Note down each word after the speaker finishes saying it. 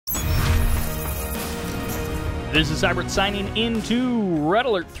This is Sybert signing into Red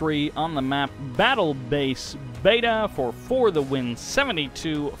Alert 3 on the map Battle Base Beta for the Win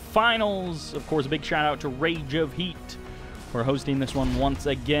 72 Finals. Of course, a big shout out to Rage of Heat for hosting this one once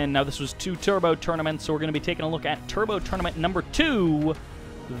again. Now, this was 2 Turbo Tournaments, so we're going to be taking a look at Turbo Tournament number 2,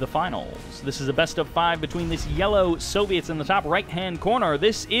 the Finals. This is a best of 5 between this yellow Soviets in the top right-hand corner.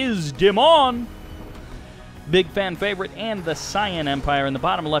 This is Dimon, big fan favorite, and the Cyan Empire in the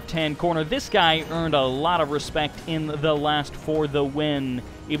bottom left-hand corner. This guy earned a lot of respect in the last For the Win.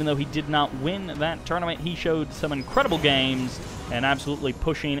 Even though he did not win that tournament, he showed some incredible games and absolutely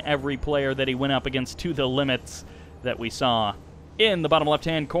pushing every player that he went up against to the limits that we saw. In the bottom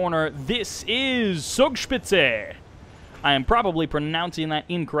left-hand corner, this is Zugspitze. I am probably pronouncing that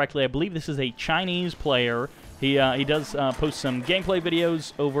incorrectly. I believe this is a Chinese player. He does post some gameplay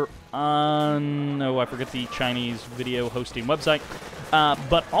videos over on, I forget the Chinese video hosting website.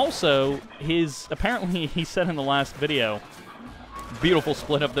 But also, apparently he said in the last video, beautiful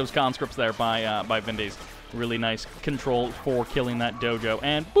split of those conscripts there by Vindies. Really nice control for killing that dojo.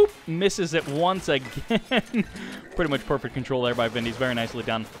 And boop, misses it once again. Pretty much perfect control there by Vindies. Very nicely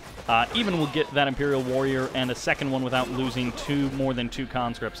done. Even will get that Imperial Warrior and a second one without losing more than two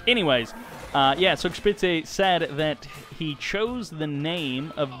conscripts. Anyways, yeah, Zugspitze said that he chose the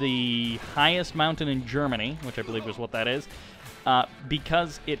name of the highest mountain in Germany, which I believe is what that is,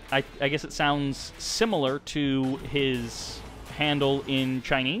 because I guess it sounds similar to his handle in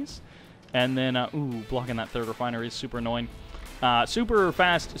Chinese. And then, ooh, blocking that third refinery is super annoying. Super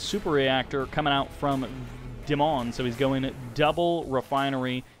fast super reactor coming out from Dimon, so he's going double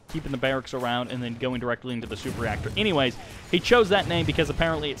refinery, keeping the barracks around, and then going directly into the super reactor. Anyways, he chose that name because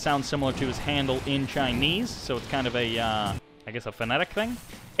apparently it sounds similar to his handle in Chinese, so it's kind of a, I guess, a phonetic thing.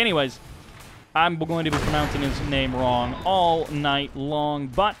 Anyways, I'm going to be pronouncing his name wrong all night long,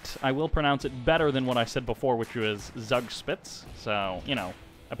 but I will pronounce it better than what I said before, which was Zugspitze. So, you know,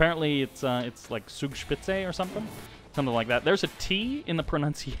 apparently it's like Zugspitze or something. Something like that. There's a T in the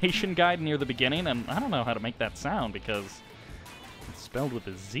pronunciation guide near the beginning, and I don't know how to make that sound because it's spelled with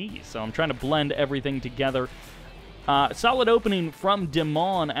a Z, so I'm trying to blend everything together. Solid opening from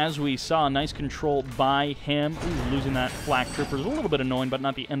Dimon, as we saw. Nice control by him. Ooh, losing that flak trooper is a little bit annoying, but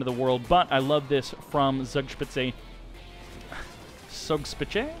not the end of the world. But I love this from Zugspitze.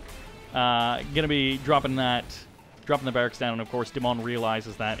 Zugspitze? Gonna be dropping the barracks down, and of course Dimon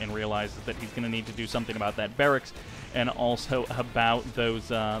realizes that and realizes that he's going to need to do something about that barracks and also about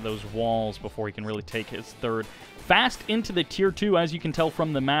those walls before he can really take his third. Fast into the Tier 2, as you can tell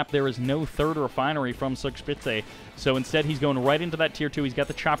from the map, there is no third refinery from Zugspitze, so instead he's going right into that Tier 2. He's got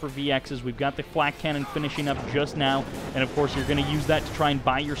the Chopper VXs, we've got the Flak Cannon finishing up just now, and of course you're going to use that to try and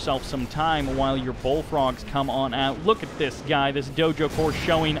buy yourself some time while your Bullfrogs come on out. Look at this guy, this Dojo Core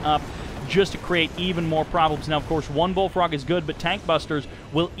showing up just to create even more problems. Now, of course, one Bullfrog is good, but Tank Busters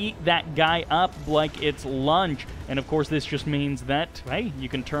will eat that guy up like it's lunch. And, of course, this just means that, hey, you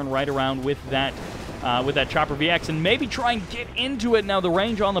can turn right around with that Chopper VX and maybe try and get into it. Now, the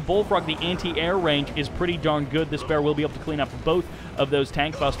range on the Bullfrog, the anti-air range, is pretty darn good. This bear will be able to clean up both of those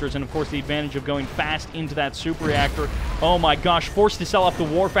Tank Busters, and, of course, the advantage of going fast into that Super Reactor. Oh, my gosh, forced to sell off the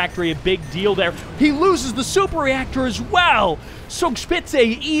War Factory, a big deal there. He loses the Super Reactor as well.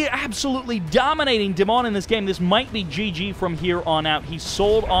 Zugspitze absolutely dominating Dimon in this game. This might be GG from here on out. He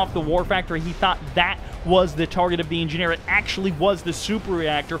sold off the War Factory. He thought that was the target of the engineer. It actually was the super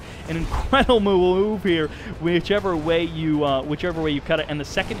reactor. An incredible move here, whichever way you cut it. And the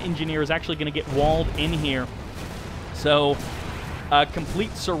second engineer is actually going to get walled in here. So a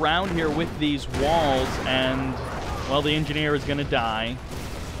complete surround here with these walls, and well, the engineer is going to die,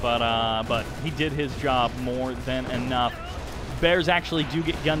 but he did his job more than enough. Bears actually do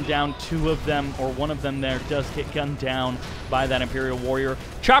get gunned down. Two of them, or one of them there, does get gunned down by that Imperial Warrior.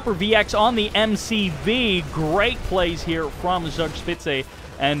 Chopper VX on the MCV. Great plays here from Zugspitze,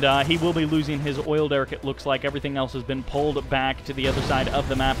 and he will be losing his oil derrick, it looks like. Everything else has been pulled back to the other side of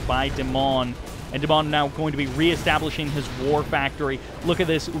the map by Dimon. And Dimon now going to be reestablishing his War Factory. Look at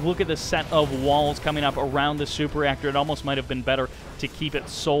this. Look at the set of walls coming up around the Super Reactor. It almost might have been better to keep it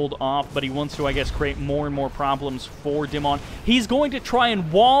sold off, but he wants to, I guess, create more and more problems for Dimon. He's going to try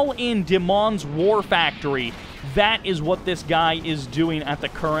and wall in Dimon's War Factory. That is what this guy is doing at the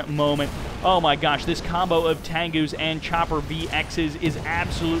current moment. Oh my gosh, this combo of Tengus and Chopper VXs is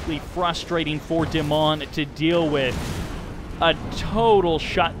absolutely frustrating for Dimon to deal with. A total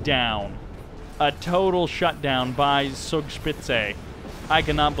shutdown. A total shutdown by Zugspitze. I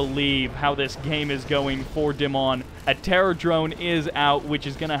cannot believe how this game is going for Dimon. A Terror Drone is out, which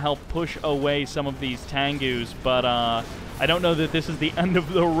is going to help push away some of these Tengus, but I don't know that this is the end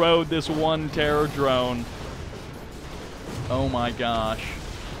of the road, this one Terror Drone. Oh my gosh.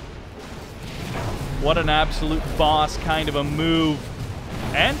 What an absolute boss kind of a move.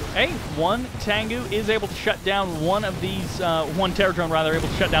 And, hey, one Tengu is able to shut down one of these, one Terror Drone, rather, able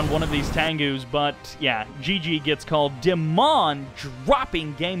to shut down one of these Tengus, but, yeah, GG gets called. Dimon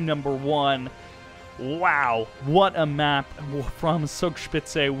dropping game number 1. Wow, what a map from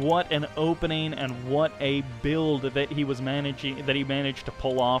Zugspitze. What an opening and what a build that he managed to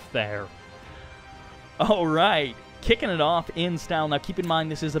pull off there. All right. Kicking it off in style. Now, keep in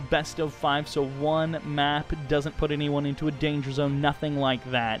mind, this is a best of 5, so one map doesn't put anyone into a danger zone, nothing like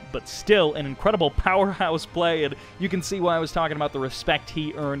that. But still, an incredible powerhouse play, and you can see why I was talking about the respect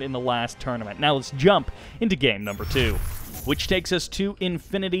he earned in the last tournament. Now, let's jump into game number 2, which takes us to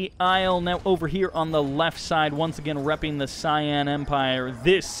Infinity Isle. Now, over here on the left side, once again repping the Cyan Empire,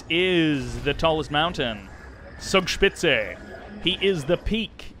 this is the tallest mountain, Zugspitze. He is the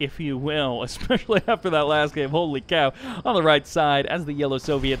peak, if you will, especially after that last game. Holy cow. On the right side, as the Yellow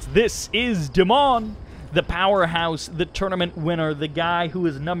Soviets, this is Dimon, the powerhouse, the tournament winner, the guy who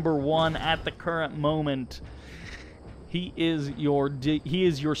is number 1 at the current moment. He is your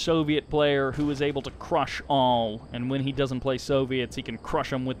Soviet player who is able to crush all, and when he doesn't play Soviets, he can crush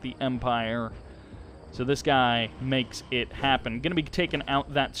them with the Empire. So this guy makes it happen. Going to be taking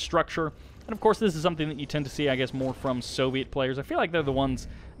out that structure. And, of course, this is something that you tend to see, I guess, more from Soviet players. I feel like they're the ones,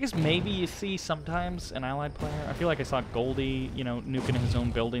 I guess maybe you see sometimes an Allied player. I feel like I saw Goldie, you know, nuking his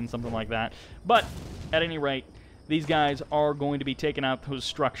own building, something like that. But, at any rate, these guys are going to be taking out those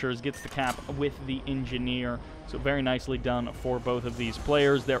structures, gets the cap with the engineer. So very nicely done for both of these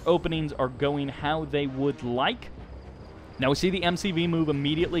players. Their openings are going how they would like. Now, we see the MCV move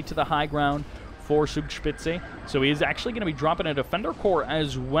immediately to the high ground for Zugspitze. So he is actually going to be dropping a Defender Core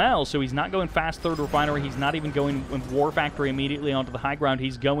as well. So he's not going fast third refinery. He's not even going with War Factory immediately onto the high ground.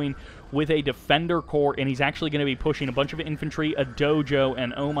 He's going with a Defender Core, and he's actually going to be pushing a bunch of infantry, a dojo,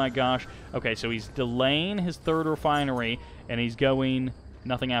 and oh my gosh. Okay, so he's delaying his third refinery, and he's going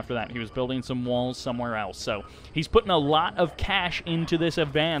nothing after that. He was building some walls somewhere else. So he's putting a lot of cash into this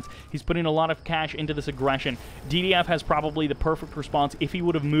advance. He's putting a lot of cash into this aggression. DDF has probably the perfect response. If he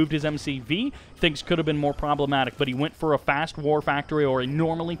would have moved his MCV, things could have been more problematic. But he went for a fast war factory, or a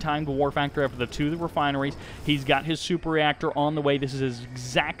normally timed war factory after the 2 refineries. He's got his super reactor on the way. This is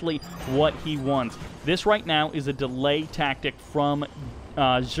exactly what he wants. This right now is a delay tactic from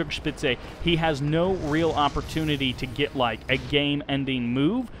Zugspitze. He has no real opportunity to get like a game-ending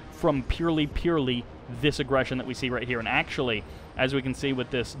move from purely this aggression that we see right here. And actually, as we can see with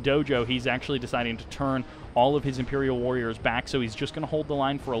this dojo, he's actually deciding to turn all of his Imperial warriors back, so he's just going to hold the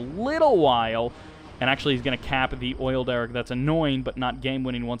line for a little while. And actually, he's going to cap the oil derrick. That's annoying, but not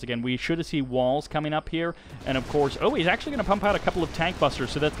game-winning once again. We should see walls coming up here. And, of course, oh, he's actually going to pump out a couple of tank busters.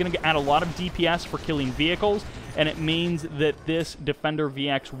 So that's going to add a lot of DPS for killing vehicles. And it means that this Defender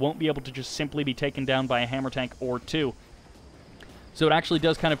VX won't be able to just simply be taken down by a hammer tank or 2. So it actually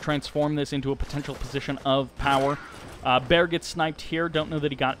does kind of transform this into a potential position of power. Bear gets sniped here. Don't know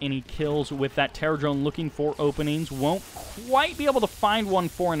that he got any kills with that Terror Drone looking for openings. Won't quite be able to find one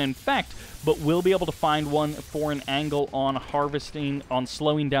for an infect, but will be able to find one for an angle on harvesting, on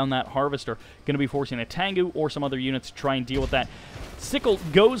slowing down that harvester. Going to be forcing a Tengu or some other units to try and deal with that. Sickle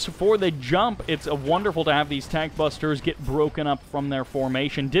goes for the jump. It's wonderful to have these tank busters get broken up from their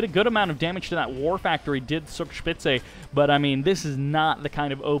formation. Did a good amount of damage to that war factory, did Zugspitze, but I mean, this is not the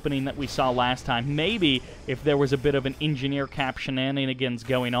kind of opening that we saw last time. Maybe if there was a bit of an engineer cap shenanigans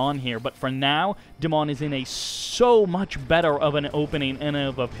going on here, but for now, Dimon is in a so much better of an opening and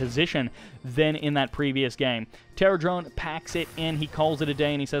of a position than in that previous game. Terror Drone packs it in, he calls it a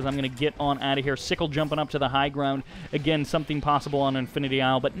day, and he says, I'm going to get on out of here. Sickle jumping up to the high ground. Again, something possible on Infinity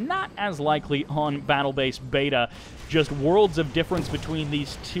Isle, but not as likely on Battle Base Beta. Just worlds of difference between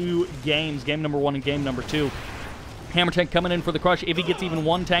these two games, game number 1 and game number 2. Hammer tank coming in for the crush. If he gets even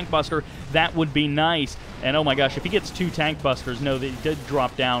one tank buster, that would be nice. And oh my gosh, if he gets 2 tank busters, no, they did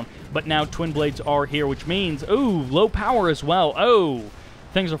drop down. But now twin blades are here, which means, ooh, low power as well. Oh,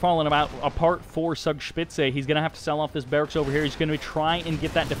 things are falling apart for Zugspitze. He's going to have to sell off this barracks over here. He's going to try and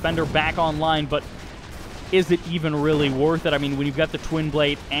get that defender back online, but is it even really worth it? I mean, when you've got the twin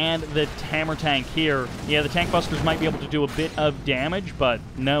blade and the hammer tank here, yeah, the tank busters might be able to do a bit of damage, but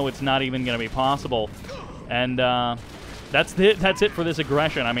no, it's not even going to be possible. And that's it for this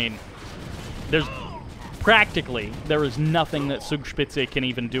aggression. I mean, there is nothing that Zugspitze can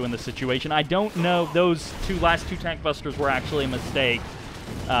even do in this situation. I don't know if those last two tank busters were actually a mistake.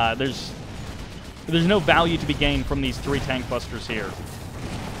 There's no value to be gained from these 3 tank busters here.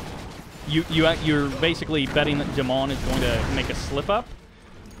 You're basically betting that Dimon is going to make a slip up,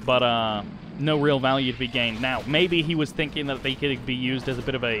 but no real value to be gained. Now, maybe he was thinking that they could be used as a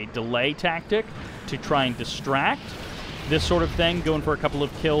bit of a delay tactic to try and distract this sort of thing, going for a couple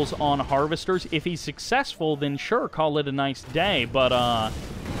of kills on harvesters. If he's successful, then sure, call it a nice day. But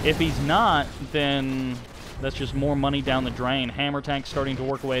if he's not, then that's just more money down the drain. Hammer tank starting to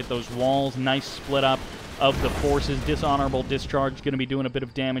work away at those walls. Nice split up of the forces. Dishonorable discharge going to be doing a bit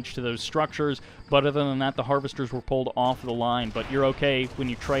of damage to those structures. But other than that, the harvesters were pulled off the line. But you're okay when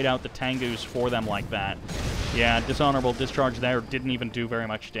you trade out the Tengus for them like that. Yeah, dishonorable discharge there didn't even do very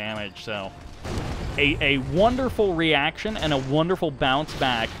much damage, so a wonderful reaction and a wonderful bounce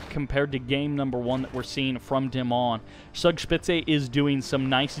back compared to game number 1 that we're seeing from Dimon. Zugspitze is doing some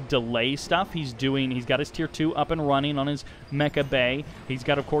nice delay stuff. He's got his tier 2 up and running on his Mecha Bay. He's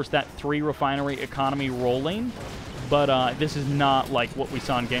got, of course, that 3 refinery economy rolling. But this is not like what we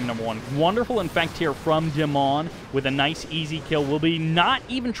saw in game number 1. Wonderful infect here from Dimon with a nice easy kill. We'll be not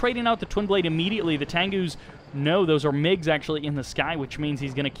even trading out the Twin Blade immediately. The Tengus, no, those are MiGs actually in the sky, which means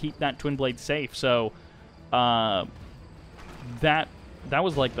he's going to keep that Twin Blade safe. So that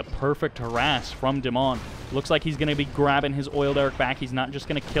was like the perfect harass from Dimon. Looks like he's going to be grabbing his oil derrick back. He's not just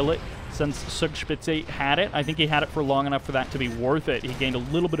going to kill it since Zugspitze had it. I think he had it for long enough for that to be worth it. He gained a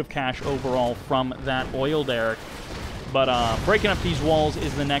little bit of cash overall from that oil derrick. But breaking up these walls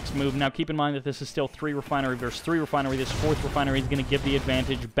is the next move. Now, keep in mind that this is still 3 refinery versus 3 refinery. This 4th refinery is going to give the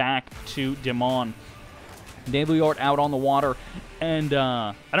advantage back to Dimon. Naval Yard out on the water. And,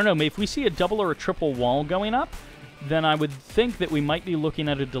 I don't know, if we see a double or a triple wall going up, then I would think that we might be looking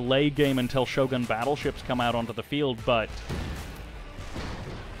at a delay game until Shogun battleships come out onto the field. But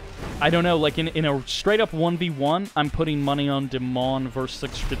I don't know, like in a straight-up 1v1, I'm putting money on Dimon versus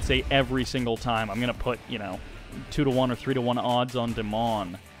Zugspitze every single time. I'm going to put, 2-to-1 or 3-to-1 odds on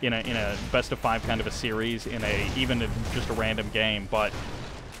Dimon in a best-of-5 kind of a series, even just a random game. But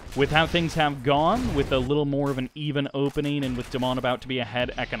with how things have gone, with a little more of an even opening, and with Dimon about to be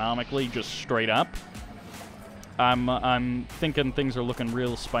ahead economically, just straight up, I'm thinking things are looking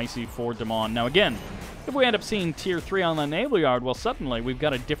real spicy for Dimon. Now again, if we end up seeing tier 3 on the Naval Yard, well, suddenly we've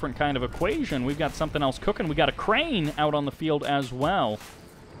got a different kind of equation. We've got something else cooking. We got a crane out on the field as well.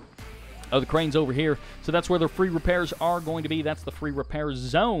 Oh, the crane's over here. So that's where the free repairs are going to be. That's the free repair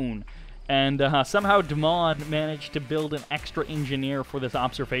zone. And somehow Dimon managed to build an extra engineer for this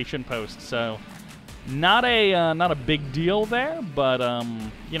observation post. So not a big deal there, but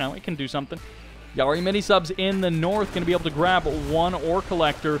it can do something. Yari mini-subs in the north going to be able to grab 1 ore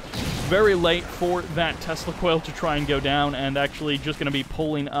collector. Very late for that Tesla coil to try and go down, and actually just going to be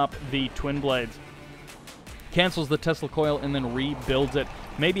pulling up the twin blades. Cancels the Tesla coil and then rebuilds it.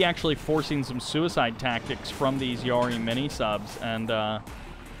 Maybe actually forcing some suicide tactics from these Yari mini-subs, and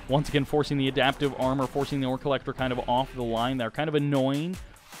once again forcing the adaptive armor, forcing the ore collector kind of off the line there. Kind of annoying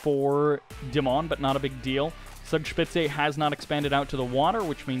for Dimon, but not a big deal. Zugspitze has not expanded out to the water,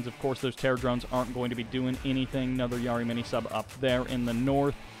 which means, of course, those terror drones aren't going to be doing anything. Another Yari mini-sub up there in the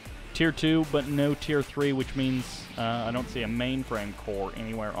north. Tier 2, but no Tier 3, which means I don't see a mainframe core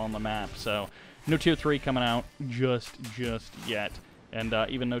anywhere on the map. So no Tier 3 coming out just yet. And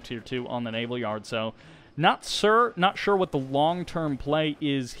even no Tier 2 on the Naval Yard. So not sure what the long-term play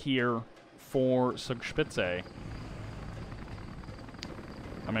is here for Zugspitze.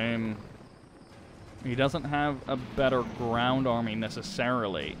 I mean, he doesn't have a better ground army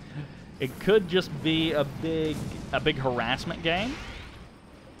necessarily. It could just be a big harassment game.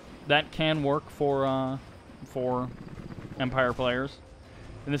 That can work for Empire players.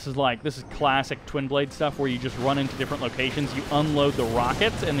 And this is classic Twin Blade stuff where you just run into different locations, you unload the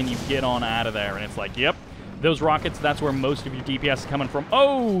rockets, and then you get on out of there. And it's like, yep, those rockets, that's where most of your DPS is coming from.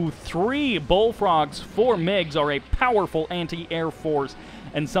 Oh, 3 bullfrogs, 4 MiGs are a powerful anti-air force,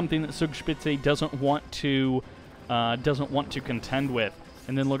 and something that Zugspitze doesn't want to contend with.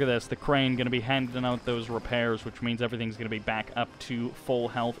 And then look at this, the crane going to be handing out those repairs, which means everything's going to be back up to full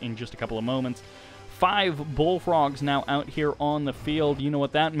health in just a couple of moments. 5 bullfrogs now out here on the field. You know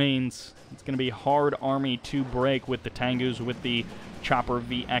what that means. It's going to be hard army to break with the Tengus, with the Chopper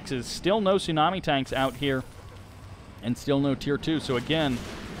VXs. Still no tsunami tanks out here, and still no Tier 2. So again,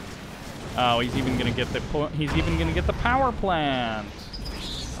 oh, he's even going to get the power plant.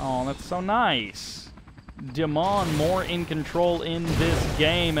 Oh, that's so nice. Dimon more in control in this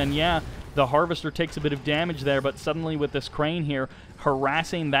game, and yeah, the Harvester takes a bit of damage there, but suddenly with this crane here,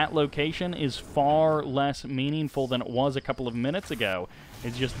 harassing that location is far less meaningful than it was a couple of minutes ago.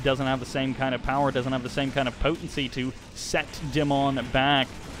 It just doesn't have the same kind of power, doesn't have the same kind of potency to set Dimon back.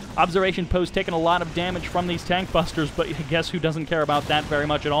 Observation post taking a lot of damage from these tank busters, but guess who doesn't care about that very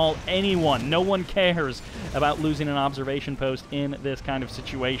much at all? Anyone. No one cares about losing an observation post in this kind of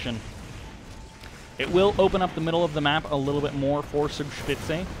situation. It will open up the middle of the map a little bit more for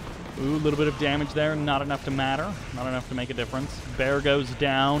Zugspitze. Ooh, a little bit of damage there. Not enough to matter. Not enough to make a difference. Bear goes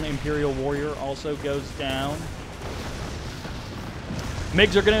down. Imperial Warrior also goes down.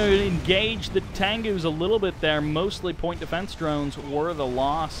 MiGs are going to engage the Tangoos a little bit there. Mostly point defense drones were the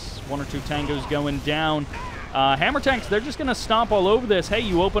loss. 1 or 2 Tangoos going down. Hammer tanks, they're just going to stomp all over this. Hey,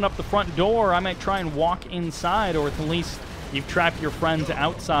 you open up the front door. I might try and walk inside, or at least you've trapped your friends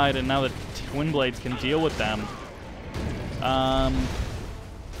outside, and now the Twin Blades can deal with them.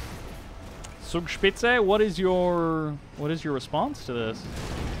 Zugspitze, what is your response to this?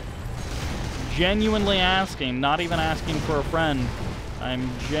 Genuinely asking, not even asking for a friend. I'm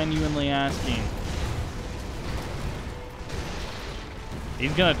genuinely asking.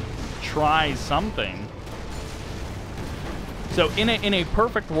 He's gonna try something. So in a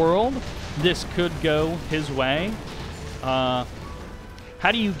perfect world, this could go his way. How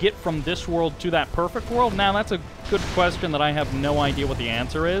do you get from this world to that perfect world? Now, that's a good question that I have no idea what the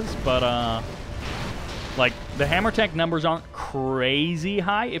answer is, but like, the hammer tank numbers aren't crazy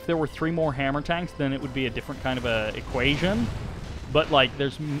high. If there were 3 more hammer tanks, then it would be a different kind of a equation. But, like,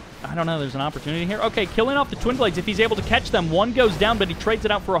 there's, I don't know, there's an opportunity here. Okay, killing off the Twin Blades. If he's able to catch them, 1 goes down, but he trades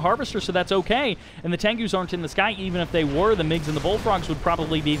it out for a Harvester, so that's okay. And the Tangoos aren't in the sky. Even if they were, the MiGs and the Bullfrogs would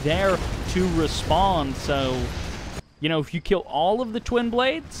probably be there to respond. So, you know, if you kill all of the Twin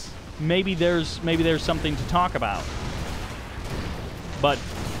Blades, maybe there's something to talk about. But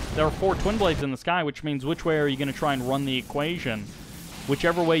there are 4 Twin Blades in the sky, which means which way are you going to try and run the equation?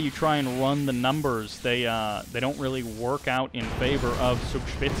 Whichever way you try and run the numbers, they don't really work out in favor of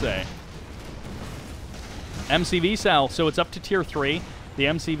Zugspitze. MCV cell, so it's up to tier 3. The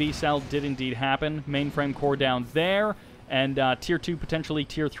MCV cell did indeed happen. Mainframe core down there, and tier 2, potentially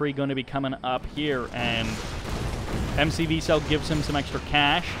tier 3, going to be coming up here. And MCV cell gives him some extra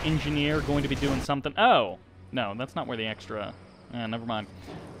cash. Engineer going to be doing something. Oh, no, that's not where the extra... never mind.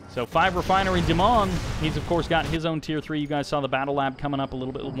 So 5 Refinery Dimon, he's of course got his own tier 3. You guys saw the Battle Lab coming up a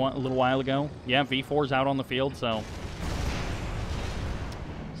little while ago. Yeah, V4's out on the field, so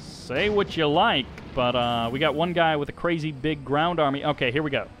say what you like. But we got one guy with a crazy big ground army. Okay, here we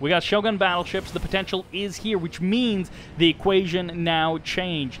go. We got Shogun battleships. The potential is here, which means the equation now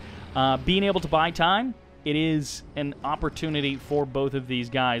changed. Being able to buy time, it is an opportunity for both of these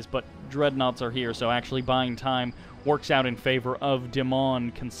guys, but Dreadnoughts are here, so actually buying time works out in favor of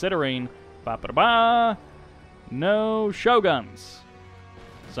Dimon, considering no Shoguns.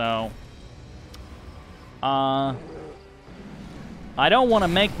 So, I don't want to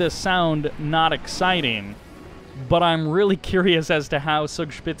make this sound not exciting, but I'm really curious as to how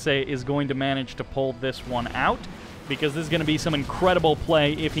Zugspitze is going to manage to pull this one out, because this is going to be some incredible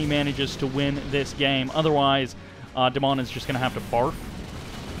play if he manages to win this game. Otherwise, Dimon is just going to have to barf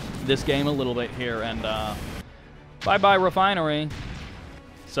this game a little bit here, and bye-bye Refinery.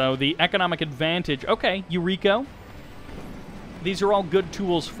 So the economic advantage. Okay, Eureka. These are all good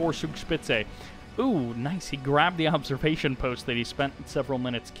tools for Zugspitze. Ooh, nice. He grabbed the observation post that he spent several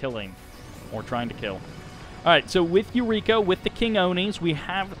minutes killing, or trying to kill. All right, so with Eureka, with the King Onis, we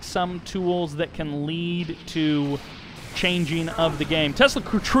have some tools that can lead to changing of the game. Tesla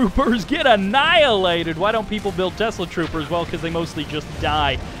Troopers get annihilated. Why don't people build Tesla Troopers? Well, because they mostly just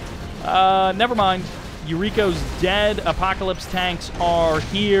die. Never mind. Eureka's dead. Apocalypse tanks are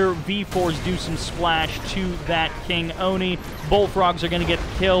here. V4s do some splash to that King Oni. Bullfrogs are going to get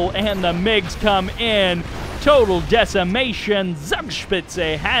the kill, and the MiGs come in. Total decimation.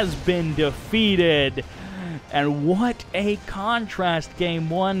 Zugspitze has been defeated. And what a contrast. Game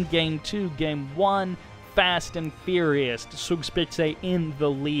 1, Game 2, Game 1. Fast and furious. Zugspitze in the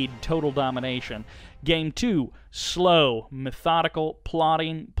lead. Total domination. Game 2, slow, methodical,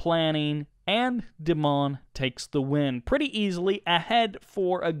 plotting, planning, and Dimon takes the win pretty easily, ahead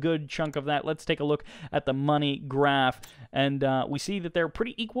for a good chunk of that. Let's take a look at the money graph, and we see that they're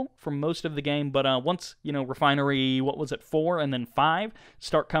pretty equal for most of the game, but once, you know, Refinery, what was it, 4 and then 5,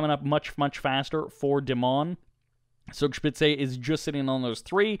 start coming up much, much faster for Dimon. Zugspitze is just sitting on those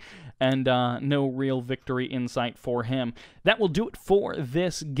 3, and no real victory in sight for him. That will do it for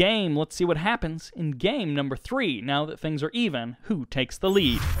this game. Let's see what happens in game number 3. Now that things are even, who takes the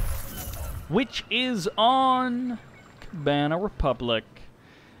lead? Which is on Cabana Republic.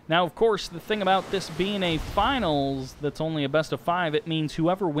 Now, of course, the thing about this being a finals that's only a best of 5, it means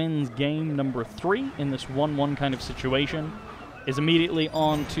whoever wins game number 3 in this 1-1 kind of situation is immediately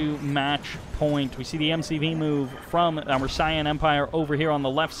on to match point. We see the MCV move from our Cyan Empire over here on the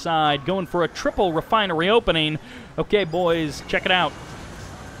left side, going for a triple Refinery opening. Okay, boys, check it out.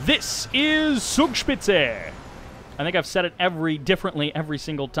 This is Zugspitze. I think I've said it differently every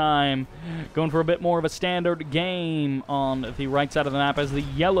single time. Going for a bit more of a standard game on the right side of the map as the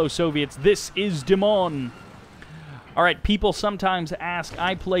yellow Soviets. This is Dimon. All right, people sometimes ask,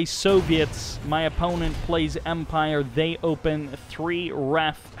 I play Soviets, my opponent plays Empire, they open 3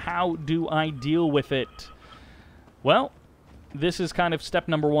 ref. How do I deal with it? Well, this is kind of step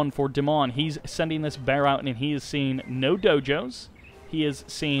number 1 for Dimon. He's sending this bear out, and he has seen no dojos. He has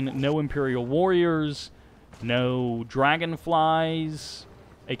seen no Imperial Warriors, no Dragonflies,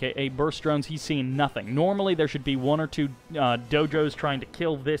 aka burst drones. He's seen nothing. Normally, there should be 1 or 2 dojos trying to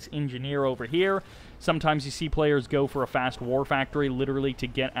kill this engineer over here. Sometimes you see players go for a fast war factory, literally to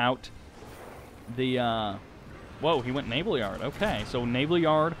get out the... Whoa, he went Naval Yard. Okay, so Naval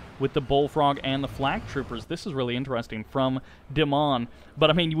Yard with the Bullfrog and the Flag Troopers. This is really interesting from Dimon.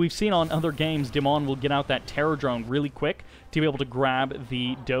 But, I mean, we've seen on other games, Dimon will get out that Terror Drone really quick to be able to grab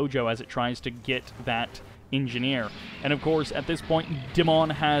the dojo as it tries to get that engineer. And, of course, at this point,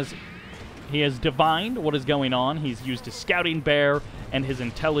 Dimon has divined what is going on. He's used his scouting bear and his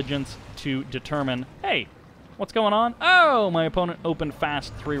intelligence to determine, hey, what's going on? Oh, my opponent opened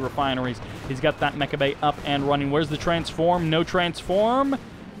fast 3 refineries. He's got that Mecha Bay up and running. Where's the transform? No transform.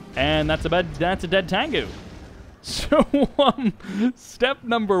 And that's a dead Tengu. So, step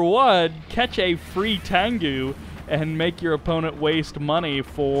number 1, catch a free Tengu and make your opponent waste money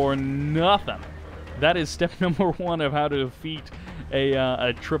for nothing. That is step number 1 of how to defeat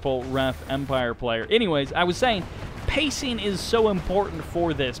a triple ref Empire player. Anyways, I was saying, pacing is so important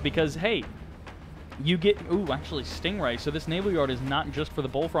for this because, hey, you get... Ooh, actually, Stingray. So this Naval Yard is not just for the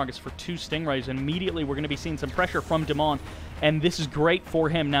Bullfrog, it's for 2 Stingrays. And immediately, we're going to be seeing some pressure from Dimon, and this is great for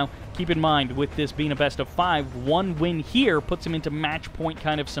him. Now, keep in mind, with this being a best of 5, 1 win here puts him into match point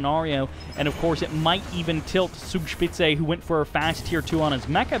kind of scenario. And, of course, it might even tilt Zugspitze, who went for a fast tier 2 on his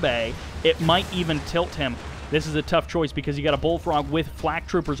Mecha Bay. It might even tilt him. This is a tough choice because you got a Bullfrog with Flak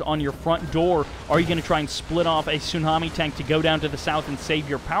Troopers on your front door. Are you going to try and split off a Tsunami tank to go down to the south and save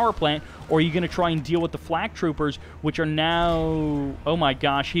your power plant? Or are you going to try and deal with the Flak Troopers, which are now... Oh my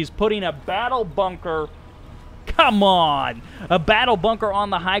gosh, he's putting a battle bunker... Come on! A battle bunker on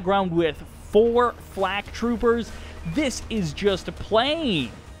the high ground with 4 Flak Troopers? This is just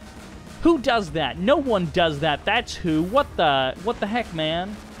plain. Who does that? No one does that. That's who. What the heck,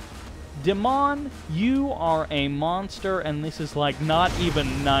 man? Dimon, you are a monster, and this is, like, not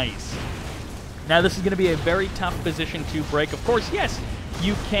even nice. Now, this is going to be a very tough position to break. Of course, yes,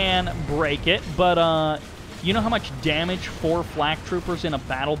 you can break it, but, you know how much damage 4 Flak Troopers in a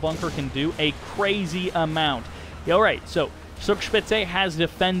battle bunker can do? A crazy amount. All right, so Zugspitze has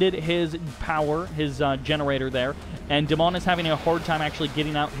defended his power, his generator there, and Dimon is having a hard time actually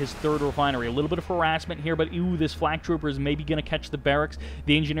getting out his 3rd refinery. A little bit of harassment here, but ooh, this Flak Trooper is maybe going to catch the barracks.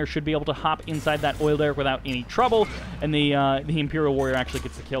 The engineer should be able to hop inside that oil derrick without any trouble, and the Imperial Warrior actually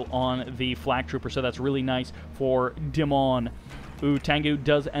gets the kill on the Flak Trooper, so that's really nice for Dimon. Ooh, Tengu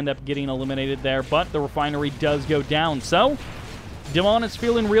does end up getting eliminated there, but the refinery does go down, so Dimon is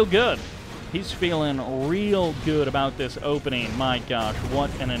feeling real good. He's feeling real good about this opening. My gosh, what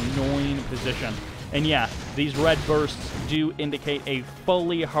an annoying position. And yeah, these red bursts do indicate a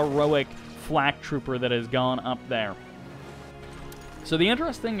fully heroic Flak Trooper that has gone up there. So the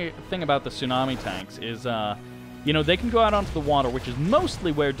interesting thing about the Tsunami tanks is, you know, they can go out onto the water, which is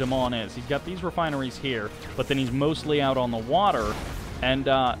mostly where Dimon is. He's got these refineries here, but then he's mostly out on the water. And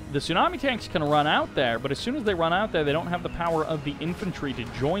the Tsunami tanks can run out there, but as soon as they run out there, they don't have the power of the infantry to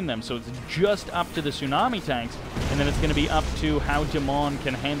join them. So it's just up to the Tsunami tanks, and then it's going to be up to how Dimon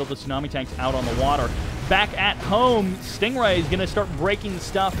can handle the Tsunami tanks out on the water. Back at home, Stingray is going to start breaking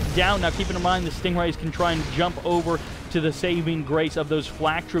stuff down. Now, keeping in mind, the Stingrays can try and jump over to the saving grace of those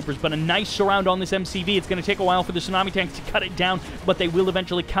Flak Troopers, but a nice surround on this MCV. It's going to take a while for the Tsunami tanks to cut it down, but they will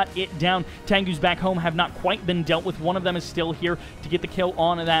eventually cut it down. Tengus back home have not quite been dealt with. One of them is still here to get the kill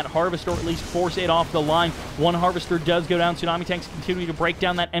on that Harvester, or at least force it off the line. One Harvester does go down. Tsunami tanks continue to break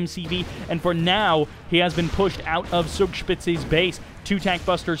down that MCV, and for now, he has been pushed out of Zugspitze's base. 2 tank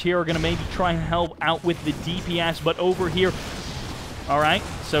busters here are going to maybe try and help out with the DPS, but over here, all right,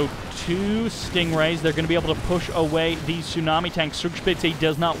 so 2 Stingrays. They're going to be able to push away these Tsunami tanks. Zugspitze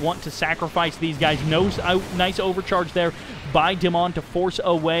does not want to sacrifice these guys. Nice overcharge there by Dimon to force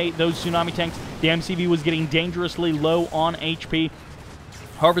away those Tsunami tanks. The MCV was getting dangerously low on HP.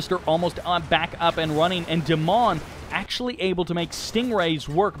 Harvester almost back up and running, and Dimon actually able to make Stingrays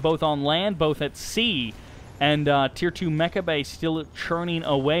work both on land, both at sea. And Tier 2 Mecha Bay still churning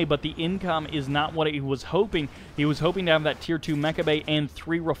away, but the income is not what he was hoping. He was hoping to have that Tier 2 Mecha Bay and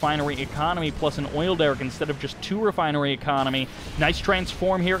 3 refinery economy plus an oil derrick instead of just 2 refinery economy. Nice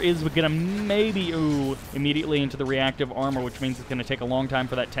transform here is going to maybe, immediately into the reactive armor, which means it's going to take a long time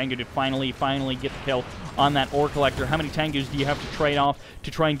for that Tengu to finally get the kill on that ore collector. How many Tengus do you have to trade off to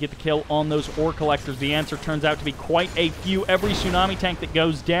try and get the kill on those ore collectors? The answer turns out to be quite a few. Every tsunami tank that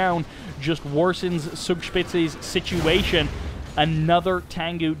goes down just worsens Zugspitze's situation. Another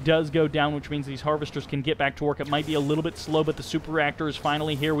Tengu does go down, which means these harvesters can get back to work. It might be a little bit slow, but the super reactor is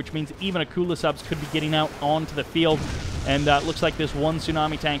finally here, which means even Akula subs could be getting out onto the field. And it looks like this one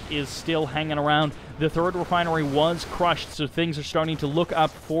tsunami tank is still hanging around. The third refinery was crushed, so things are starting to look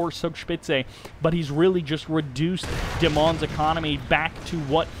up for Zugspitze, but he's really just reduced Dimon's economy back to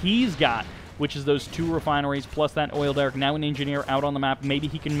what he's got, which is those 2 refineries plus that oil derrick. Now an engineer out on the map. Maybe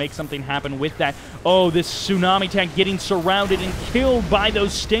he can make something happen with that. Oh, this tsunami tank getting surrounded and killed by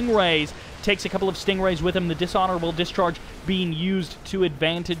those stingrays. Takes a couple of stingrays with him. The dishonorable discharge being used to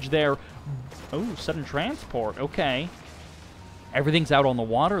advantage there. Oh, sudden transport. Okay. Everything's out on the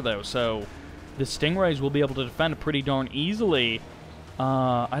water, though, so the stingrays will be able to defend pretty darn easily.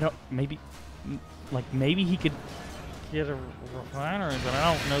 Maybe he could get a refinery, but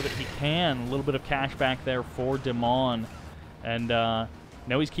I don't know that he can. A little bit of cash back there for Dimon. And, no,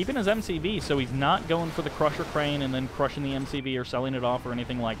 he's keeping his MCV, so he's not going for the Crusher Crane and then crushing the MCV or selling it off or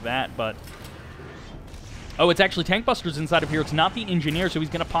anything like that, but... Oh, it's actually Tank Busters inside of here. It's not the Engineer, so he's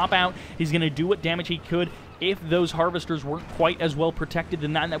going to pop out. He's going to do what damage he could. If those Harvesters weren't quite as well protected,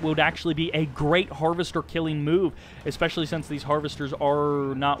 then that would actually be a great Harvester killing move, especially since these Harvesters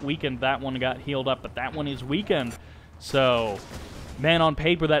are not weakened. That one got healed up, but that one is weakened. So, man, on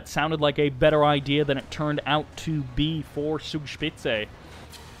paper, that sounded like a better idea than it turned out to be for Zugspitze.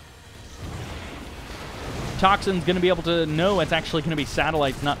 Toxin's going to be able to... No, it's actually going to be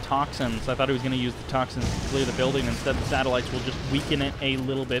satellites, not toxins. I thought he was going to use the toxins to clear the building. Instead, the satellites will just weaken it a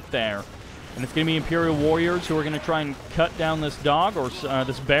little bit there. And it's going to be Imperial Warriors who are going to try and cut down this dog, or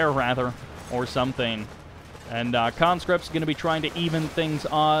this bear, rather, or something. And Conscript's going to be trying to even things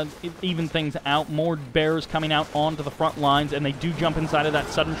out. More bears coming out onto the front lines, and they do jump inside of that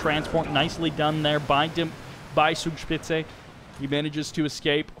sudden transport. Nicely done there by Zugspitze. He manages to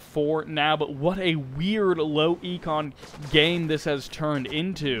escape for now, but what a weird low econ game this has turned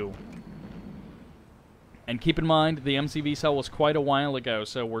into. And keep in mind, the MCV cell was quite a while ago,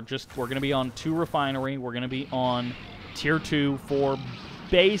 so we're going to be on 2 refinery. We're going to be on Tier 2 for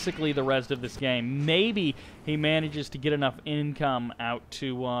basically the rest of this game. Maybe he manages to get enough income out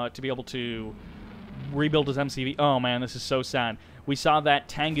to be able to rebuild his MCV. Oh man, this is so sad. We saw that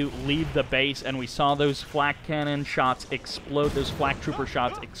Tengu leave the base, and we saw those flak cannon shots explode, those flak trooper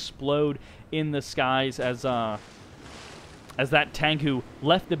shots explode in the skies as that Tengu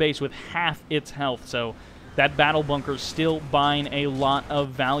left the base with half its health. So that battle bunker's still buying a lot of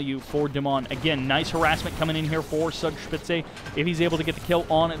value for Dimon. Again, nice harassment coming in here for Zugspitze. If he's able to get the kill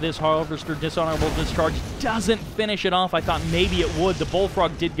on this Harvester, dishonorable discharge doesn't finish it off. I thought maybe it would. The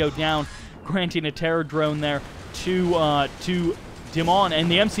Bullfrog did go down, granting a terror drone there to Dimon, and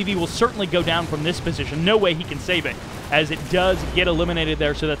the MCV will certainly go down from this position. No way he can save it, as it does get eliminated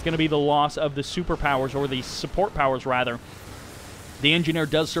there, so that's going to be the loss of the superpowers, or the support powers, rather. The Engineer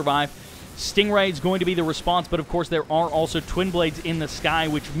does survive. Stingray is going to be the response, but of course there are also Twin Blades in the sky,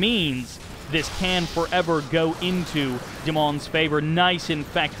 which means this can forever go into Dimon's favor. Nice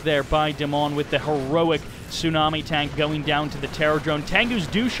infect there by Dimon with the heroic tsunami tank going down to the terror drone. Tengus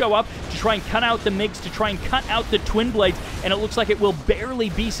do show up to try and cut out the MiGs, to try and cut out the Twin Blades, and it looks like it will barely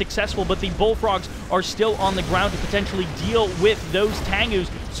be successful, but the Bullfrogs are still on the ground to potentially deal with those Tengus.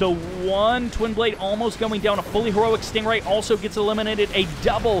 So one Twin Blade almost going down. A fully heroic Stingray also gets eliminated. A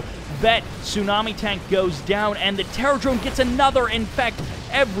double vet tsunami tank goes down, and the terror drone gets another infect.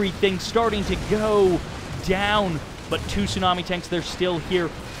 Everything starting to go down, but 2 tsunami tanks, they're still here.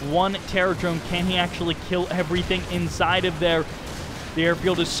 1 terror drone, can he actually kill everything inside of there? The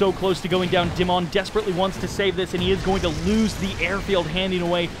airfield is so close to going down. Dimon desperately wants to save this, and he is going to lose the airfield, handing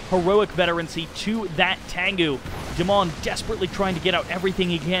away heroic veterancy to that Tengu. Dimon desperately trying to get out everything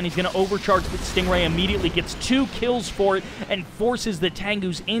he can. He's going to overcharge the Stingray immediately, gets 2 kills for it, and forces the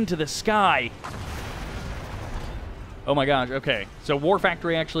Tengus into the sky. Oh my gosh, okay. So War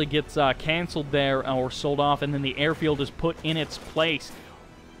Factory actually gets canceled there, or sold off, and then the airfield is put in its place.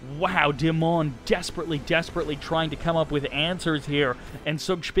 Wow, Dimon desperately trying to come up with answers here, and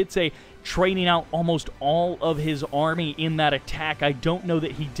Zugspitze training out almost all of his army in that attack. I don't know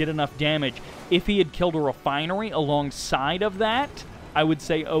that he did enough damage. If he had killed a refinery alongside of that, I would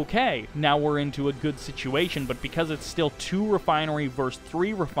say, okay, now we're into a good situation. But because it's still 2 refinery versus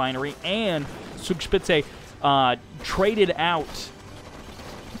 3 refinery, and Zugspitze traded out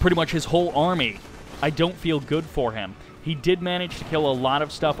pretty much his whole army, I don't feel good for him. He did manage to kill a lot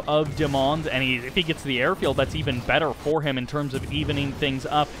of stuff of Dimon's, and if he gets the airfield, that's even better for him in terms of evening things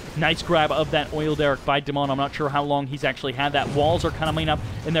up. Nice grab of that oil derrick by Dimon. I'm not sure how long he's actually had that. Walls are coming up,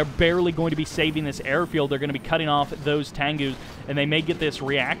 and they're barely going to be saving this airfield. They're going to be cutting off those Tengus, and they may get this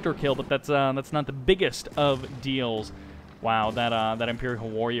reactor kill, but that's not the biggest of deals. Wow, that Imperial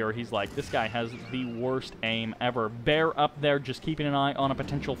Warrior, he's like, this guy has the worst aim ever. Bear up there, just keeping an eye on a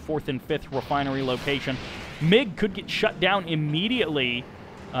potential 4th and 5th refinery location. MiG could get shut down immediately.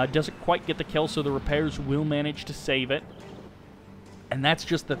 Doesn't quite get the kill, so the repairs will manage to save it. And that's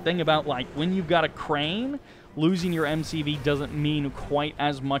just the thing about, like, when you've got a crane, losing your MCV doesn't mean quite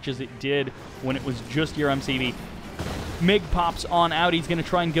as much as it did when it was just your MCV. MiG pops on out. He's going to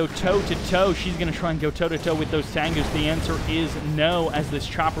try and go toe-to-toe. She's going to try and go toe-to-toe with those Tengus. The answer is no, as this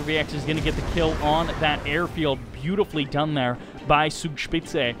Chopper VX is going to get the kill on that airfield. Beautifully done there by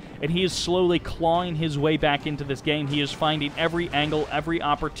Zugspitze. And he is slowly clawing his way back into this game. He is finding every angle, every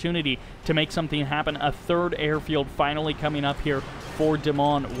opportunity to make something happen. A 3rd airfield finally coming up here for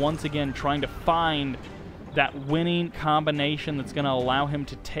Dimon. Once again, trying to find that winning combination that's going to allow him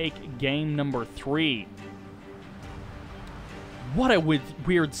to take game number 3. What a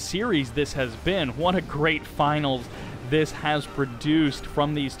weird series this has been. What a great finals this has produced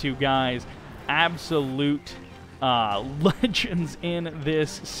from these two guys. Absolute legends in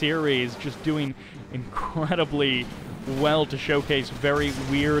this series, just doing incredibly well to showcase very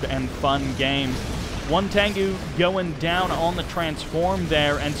weird and fun games. One Tengu going down on the transform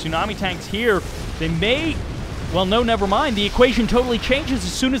there, and Tsunami tanks here, they may... Well, no, never mind. The equation totally changes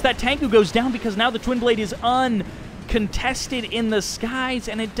as soon as that Tengu goes down, because now the Twin Blade is contested in the skies,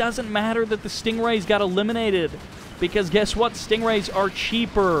 and it doesn't matter that the Stingrays got eliminated, because guess what? Stingrays are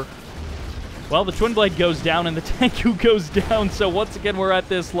cheaper. Well, the Twin Blade goes down and the Tengu goes down, so once again we're at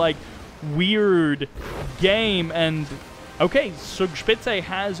this, like, weird game, and okay, Zugspitze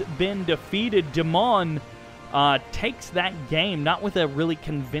has been defeated. Dimon takes that game, not with a really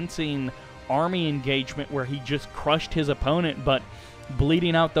convincing army engagement where he just crushed his opponent, but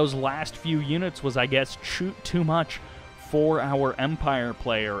bleeding out those last few units was, I guess, too much for our Empire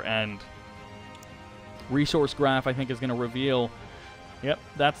player. And resource graph, I think, is going to reveal, yep,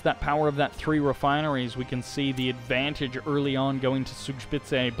 that's that power of that 3 refineries. We can see the advantage early on going to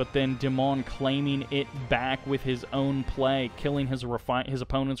Zugspitze, but then Dimon claiming it back with his own play, killing his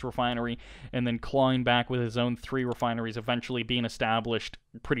opponent's refinery, and then clawing back with his own 3 refineries, eventually being established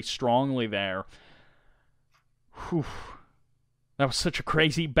pretty strongly there. Whew. That was such a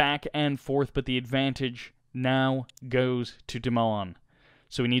crazy back and forth, but the advantage now goes to Dimon.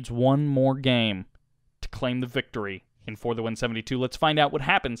 So he needs one more game to claim the victory in For the Win 72. Let's find out what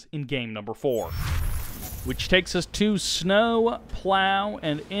happens in game number 4. Which takes us to Snow Plow,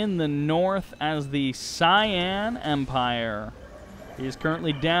 and in the north as the Cyan Empire. He is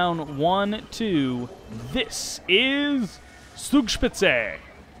currently down 1-2. This is Zugspitze.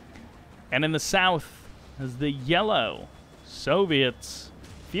 And in the south as the yellow Soviets,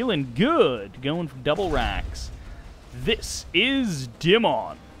 feeling good, going for double racks. This is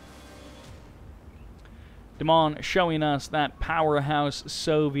Dimon. Dimon showing us that powerhouse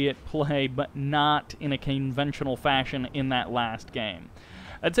Soviet play, but not in a conventional fashion in that last game.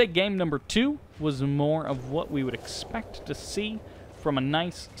 I'd say game number 2 was more of what we would expect to see from a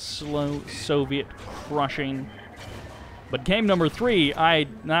nice, slow Soviet crushing. But game number 3,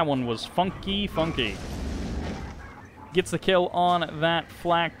 that one was funky. Gets the kill on that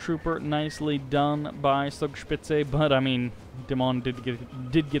flak trooper. Nicely done by Zugspitze, but I mean, Dimon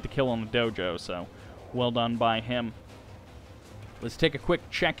did get the kill on the dojo, so well done by him. Let's take a quick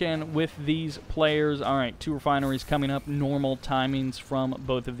check-in with these players. All right, 2 refineries coming up. Normal timings from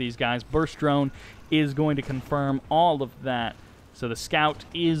both of these guys. Burst drone is going to confirm all of that. So the scout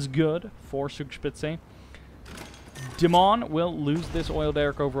is good for Zugspitze. Dimon will lose this oil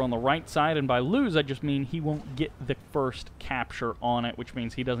derrick over on the right side, and by lose, I just mean he won't get the first capture on it, which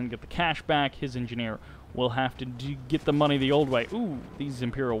means he doesn't get the cash back. His engineer will have to get the money the old way. Ooh, these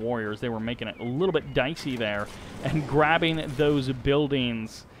Imperial Warriors, they were making it a little bit dicey there, and grabbing those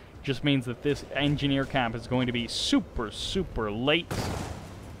buildings just means that this engineer cap is going to be super late.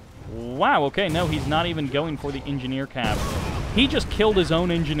 Wow, okay, no, he's not even going for the engineer cap. He just killed his own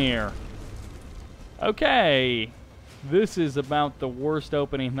engineer. Okay. This is about the worst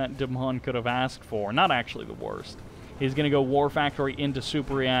opening that Dimon could have asked for. Not actually the worst. He's going to go War Factory into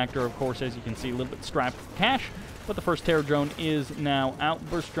Super Reactor. Of course, as you can see, a little bit strapped for cash. But the first terror drone is now out.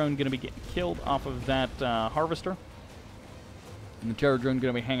 Burst drone going to be getting killed off of that harvester. And the terror drone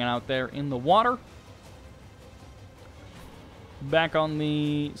going to be hanging out there in the water. Back on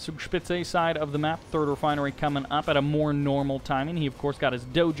the Zugspitze side of the map, third refinery coming up at a more normal timing. He, of course, got his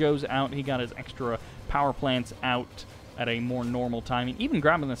dojos out. He got his extra power plants out at a more normal timing. Even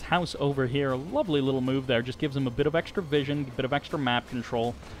grabbing this house over here, a lovely little move there. Just gives him a bit of extra vision, a bit of extra map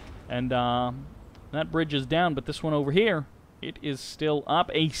control. And that bridge is down, but this one over here, it is still up.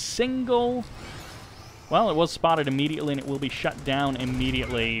 A single... Well, it was spotted immediately, and it will be shut down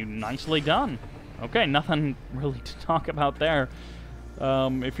immediately. Nicely done. Okay, nothing really to talk about there.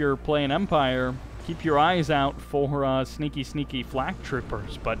 If you're playing Empire, keep your eyes out for sneaky, sneaky flak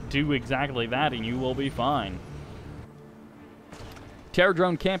troopers, but do exactly that and you will be fine. Terror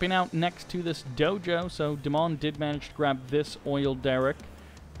drone camping out next to this dojo, so Dimon did manage to grab this oil derrick,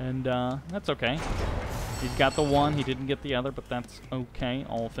 and that's okay. He's got the one, he didn't get the other, but that's okay,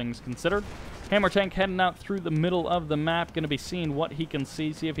 all things considered. Hammer tank heading out through the middle of the map, going to be seeing what he can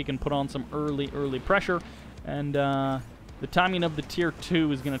see if he can put on some early pressure. And the timing of the tier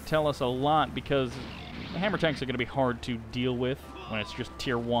 2 is going to tell us a lot, because the hammer tanks are going to be hard to deal with when it's just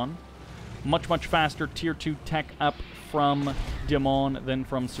tier 1. Much faster tier 2 tech up from Dimon than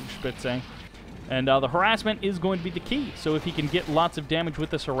from Zugspitze. And the harassment is going to be the key. So if he can get lots of damage with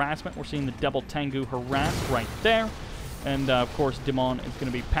this harassment, we're seeing the double Tengu harass right there. And, of course, Dimon is going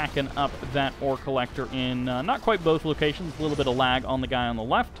to be packing up that ore collector in not quite both locations. A little bit of lag on the guy on the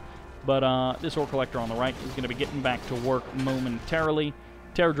left. But this ore collector on the right is going to be getting back to work momentarily.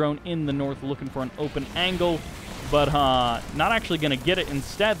 Terror drone in the north looking for an open angle. But not actually going to get it.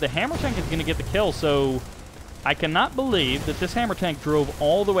 Instead, the hammer tank is going to get the kill. So I cannot believe that this hammer tank drove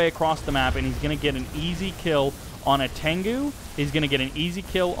all the way across the map and he's going to get an easy kill on a Tengu. He's going to get an easy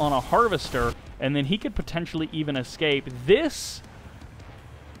kill on a harvester. And then he could potentially even escape. This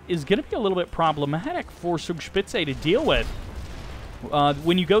is going to be a little bit problematic for Zugspitze to deal with.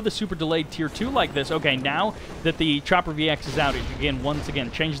 When you go the super delayed tier 2 like this, okay, now that the Chopper VX is out, it once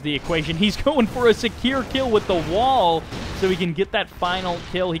again changes the equation. He's going for a secure kill with the wall so he can get that final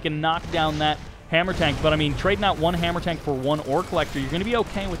kill. He can knock down that hammer tank. But, I mean, trading out one hammer tank for one ore collector, you're going to be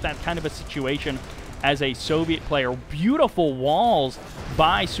okay with that kind of a situation as a Soviet player. Beautiful walls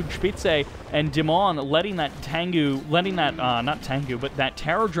by Zugspitze, and Dimon letting that Tengu, not Tengu, but that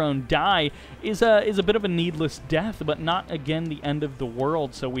terror drone die is a bit of a needless death, but not, again, the end of the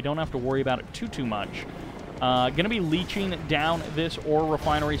world, so we don't have to worry about it too much. Gonna be leeching down this ore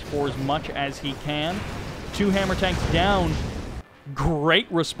refineries for as much as he can. 2 hammer tanks down. Great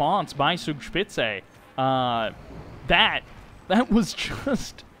response by Zugspitze. That was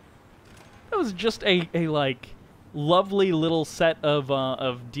just... That was just a like, lovely little set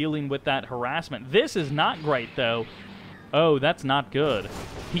of dealing with that harassment. This is not great, though. Oh, that's not good.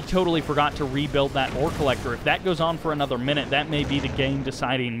 He totally forgot to rebuild that ore collector. If that goes on for another minute, that may be the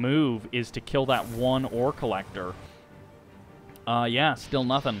game-deciding move, is to kill that one ore collector. Yeah, still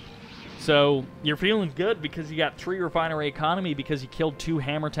nothing. So, you're feeling good because you got 3 refinery economy because you killed 2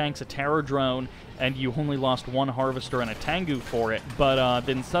 hammer tanks, a terror drone, and you only lost 1 harvester and a Tengu for it. But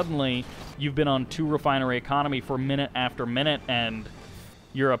then suddenly, you've been on 2 refinery economy for minute after minute, and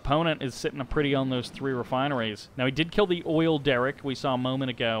your opponent is sitting pretty on those 3 refineries. Now, he did kill the oil derrick we saw a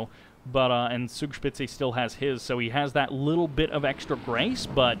moment ago, but and Zugspitze still has his, so he has that little bit of extra grace,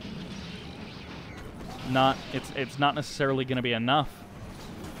 but it's not necessarily going to be enough.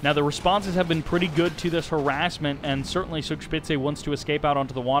 Now, the responses have been pretty good to this harassment, and certainly Zugspitze wants to escape out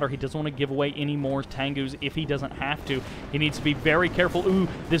onto the water. He doesn't want to give away any more Tengus if he doesn't have to. He needs to be very careful. Ooh,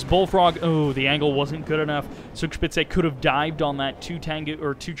 this bullfrog. Oh, the angle wasn't good enough. Zugspitze could have dived on that. 2 Tengu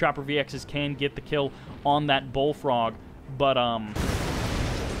or 2 Chopper VXs can get the kill on that bullfrog, but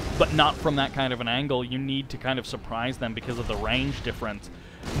not from that kind of an angle. You need to kind of surprise them because of the range difference.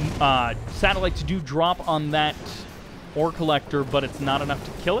 Satellites do drop on that ore collector, but it's not enough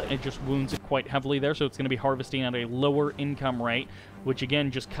to kill it. It just wounds it quite heavily there, so it's going to be harvesting at a lower income rate, which again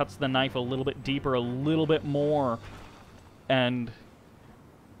just cuts the knife a little bit deeper, a little bit more. And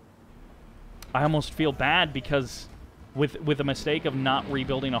I almost feel bad because with a mistake of not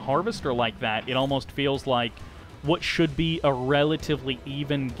rebuilding a harvester like that, it almost feels like what should be a relatively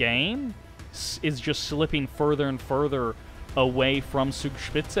even game is just slipping further and further away from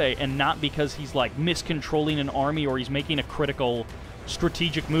Zugspitze, and not because he's like miscontrolling an army or he's making a critical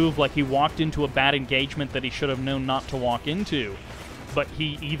strategic move like he walked into a bad engagement that he should have known not to walk into, but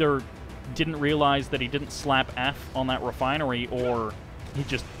he either didn't realize that he didn't slap F on that refinery or he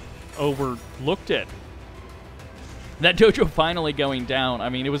just overlooked it. That dojo finally going down. I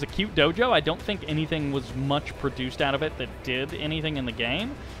mean, it was a cute dojo. I don't think anything was much produced out of it that did anything in the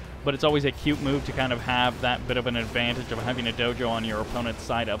game, but it's always a cute move to kind of have that bit of an advantage of having a dojo on your opponent's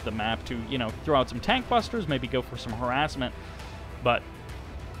side of the map to, you know, throw out some tank busters, maybe go for some harassment. But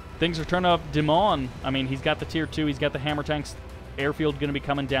things are turning up. Dimon, I mean, he's got the tier 2, he's got the hammer tanks. Airfield going to be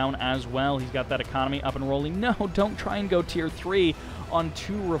coming down as well. He's got that economy up and rolling. No, don't try and go tier 3 on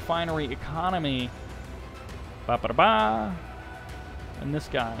 2 refinery economy. Ba-ba-da-ba. And this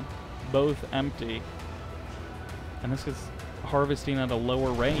guy, both empty. And this is harvesting at a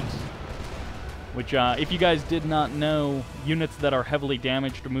lower rate. Which, if you guys did not know, units that are heavily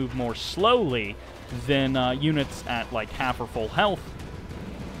damaged move more slowly than units at like half or full health.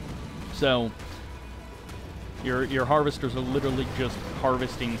 So your harvesters are literally just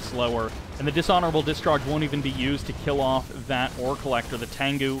harvesting slower. And the dishonorable discharge won't even be used to kill off that ore collector. The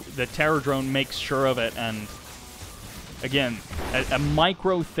Tengu, the terror drone makes sure of it, and again, a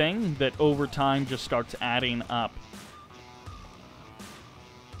micro thing that over time just starts adding up.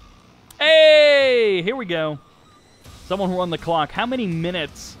 Hey, here we go. Someone run the clock. How many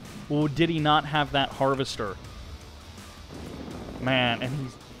minutes did he not have that harvester? Man, and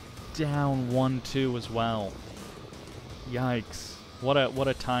he's down 1-2 as well. Yikes. What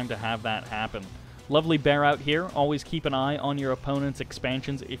a time to have that happen. Lovely bear out here. Always keep an eye on your opponent's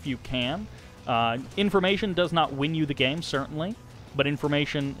expansions if you can. Information does not win you the game, certainly, but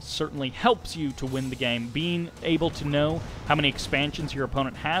information certainly helps you to win the game. Being able to know how many expansions your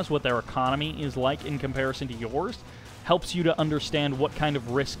opponent has, what their economy is like in comparison to yours, helps you to understand what kind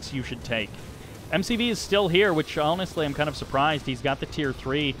of risks you should take. MCV is still here, which honestly I'm kind of surprised. He's got the tier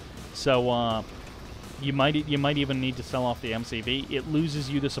 3, so you might even need to sell off the MCV. It loses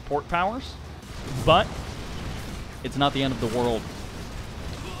you the support powers, but it's not the end of the world.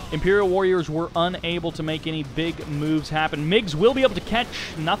 Imperial Warriors were unable to make any big moves happen. MiGs will be able to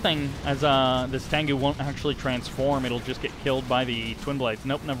catch nothing, as this Tengu won't actually transform. It'll just get killed by the Twin Blades.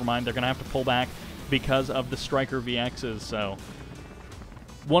 Nope, never mind. They're going to have to pull back because of the Striker VXs. So,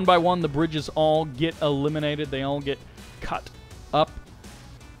 one by one, the bridges all get eliminated. They all get cut up.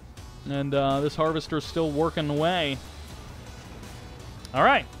 And this Harvester's still working away. All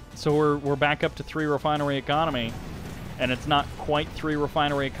right, so we're back up to 3 refinery economy. And it's not quite 3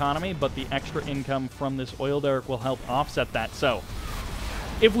 refinery economy, but the extra income from this oil derrick will help offset that. So,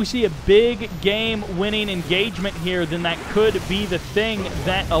 if we see a big game-winning engagement here, then that could be the thing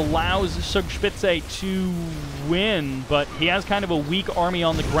that allows Zugspitze to win. But he has kind of a weak army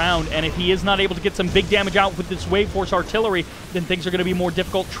on the ground, and if he is not able to get some big damage out with this Wave Force artillery, then things are going to be more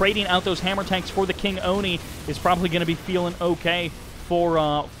difficult. Trading out those hammer tanks for the King Oni is probably going to be feeling okay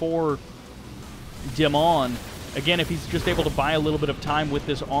for Dimon. Again, if he's just able to buy a little bit of time with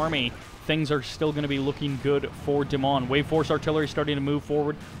this army, things are still going to be looking good for Dimon. Wave Force artillery starting to move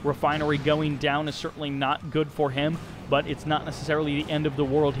forward. Refinery going down is certainly not good for him, but it's not necessarily the end of the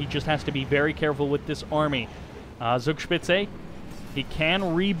world. He just has to be very careful with this army. Zugspitze, he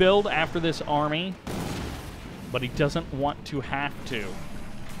can rebuild after this army, but he doesn't want to have to.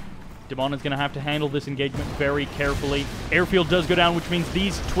 Dimon is going to have to handle this engagement very carefully. Airfield does go down, which means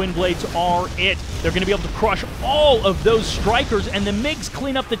these Twin Blades are it. They're going to be able to crush all of those Strikers, and the MiGs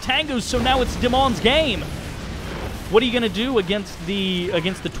clean up the Tengus, so now it's Dimon's game. What are you going to do against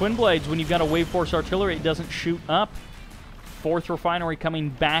the Twin Blades when you've got a Wave Force artillery? It doesn't shoot up. 4th refinery coming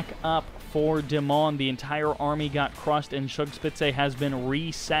back up for Dimon. The entire army got crushed, and Zugspitze has been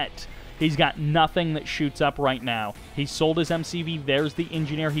reset. He's got nothing that shoots up right now. He sold his MCV. There's the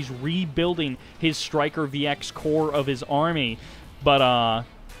engineer. He's rebuilding his Striker VX core of his army. But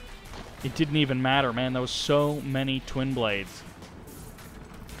it didn't even matter, man. There was so many Twin Blades.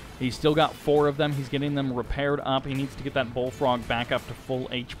 He's still got 4 of them. He's getting them repaired up. He needs to get that Bullfrog back up to full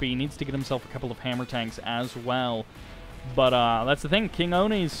HP. He needs to get himself a couple of hammer tanks as well. But that's the thing. King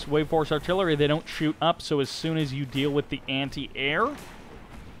Oni's Wave Force artillery, they don't shoot up. So as soon as you deal with the anti-air,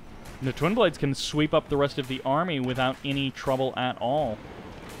 the Twin Blades can sweep up the rest of the army without any trouble at all.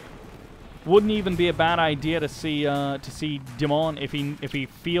 Wouldn't even be a bad idea to see Dimon if he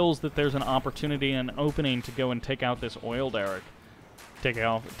feels that there's an opportunity and an opening to go and take out this oil derrick. Take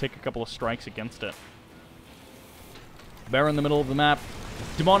a couple of strikes against it. Bear in the middle of the map.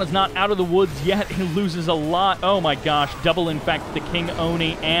 Dimon is not out of the woods yet. He loses a lot. Oh my gosh! Double infect the King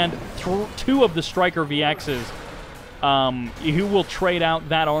Oni and 2 of the Striker VXs. Who will trade out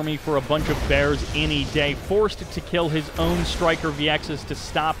that army for a bunch of bears any day. Forced to kill his own Striker VXs to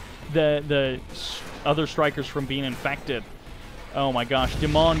stop the other Strikers from being infected. Oh my gosh,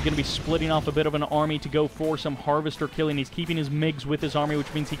 Dimon going to be splitting off a bit of an army to go for some Harvester killing. He's keeping his MiGs with his army,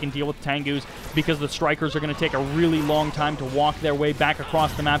 which means he can deal with Tengus because the Strikers are going to take a really long time to walk their way back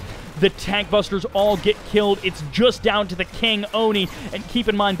across the map. The Tank Busters all get killed. It's just down to the King Oni. And keep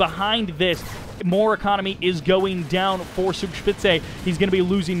in mind, behind this, more economy is going down for Zugspitze. He's going to be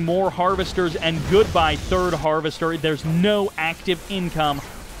losing more Harvesters, and goodbye, third Harvester. There's no active income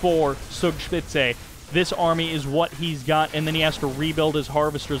for Zugspitze. This army is what he's got, and then he has to rebuild his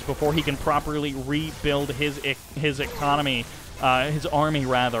Harvesters before he can properly rebuild his economy, his army,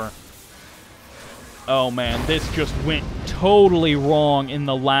 rather. Oh, man, this just went totally wrong in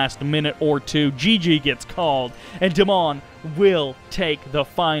the last minute or two. GG gets called, and Dimon will take the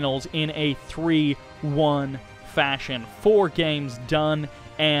finals in a 3-1 fashion. 4 games done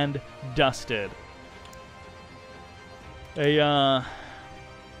and dusted. A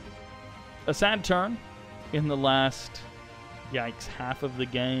sad turn in the last, yikes, half of the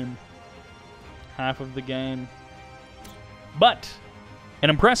game. But an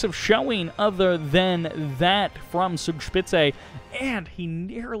impressive showing other than that from Zugspitze, and he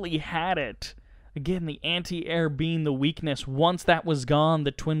nearly had it. Again, the anti-air being the weakness. Once that was gone,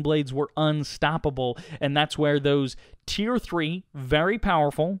 the Twin Blades were unstoppable, and that's where those Tier 3, very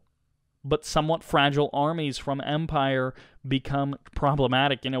powerful, but somewhat fragile armies from Empire become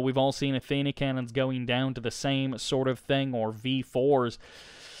problematic. You know, we've all seen Athena cannons going down to the same sort of thing, or V4s.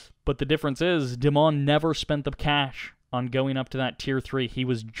 But the difference is, Dimon never spent the cash on going up to that Tier 3. He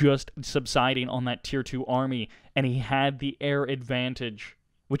was just subsiding on that Tier 2 army, and he had the air advantage,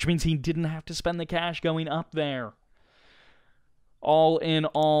 which means he didn't have to spend the cash going up there. All in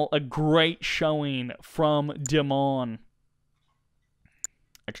all, a great showing from Dimon.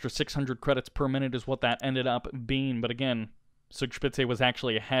 Extra 600 credits per minute is what that ended up being. But again, Zugspitze was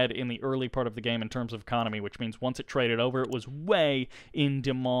actually ahead in the early part of the game in terms of economy, which means once it traded over, it was way in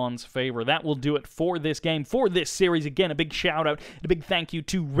Dimon's favor. That will do it for this game, for this series. Again, a big shout out and a big thank you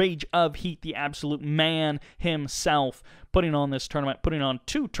to Rage of Heat, the absolute man himself, putting on this tournament, putting on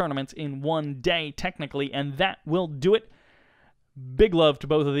 2 tournaments in 1 day, technically, and that will do it. Big love to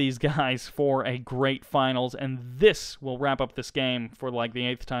both of these guys for a great finals, and this will wrap up this game for like the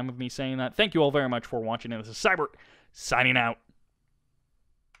 8th time of me saying that. Thank you all very much for watching, and this is Sybert signing out.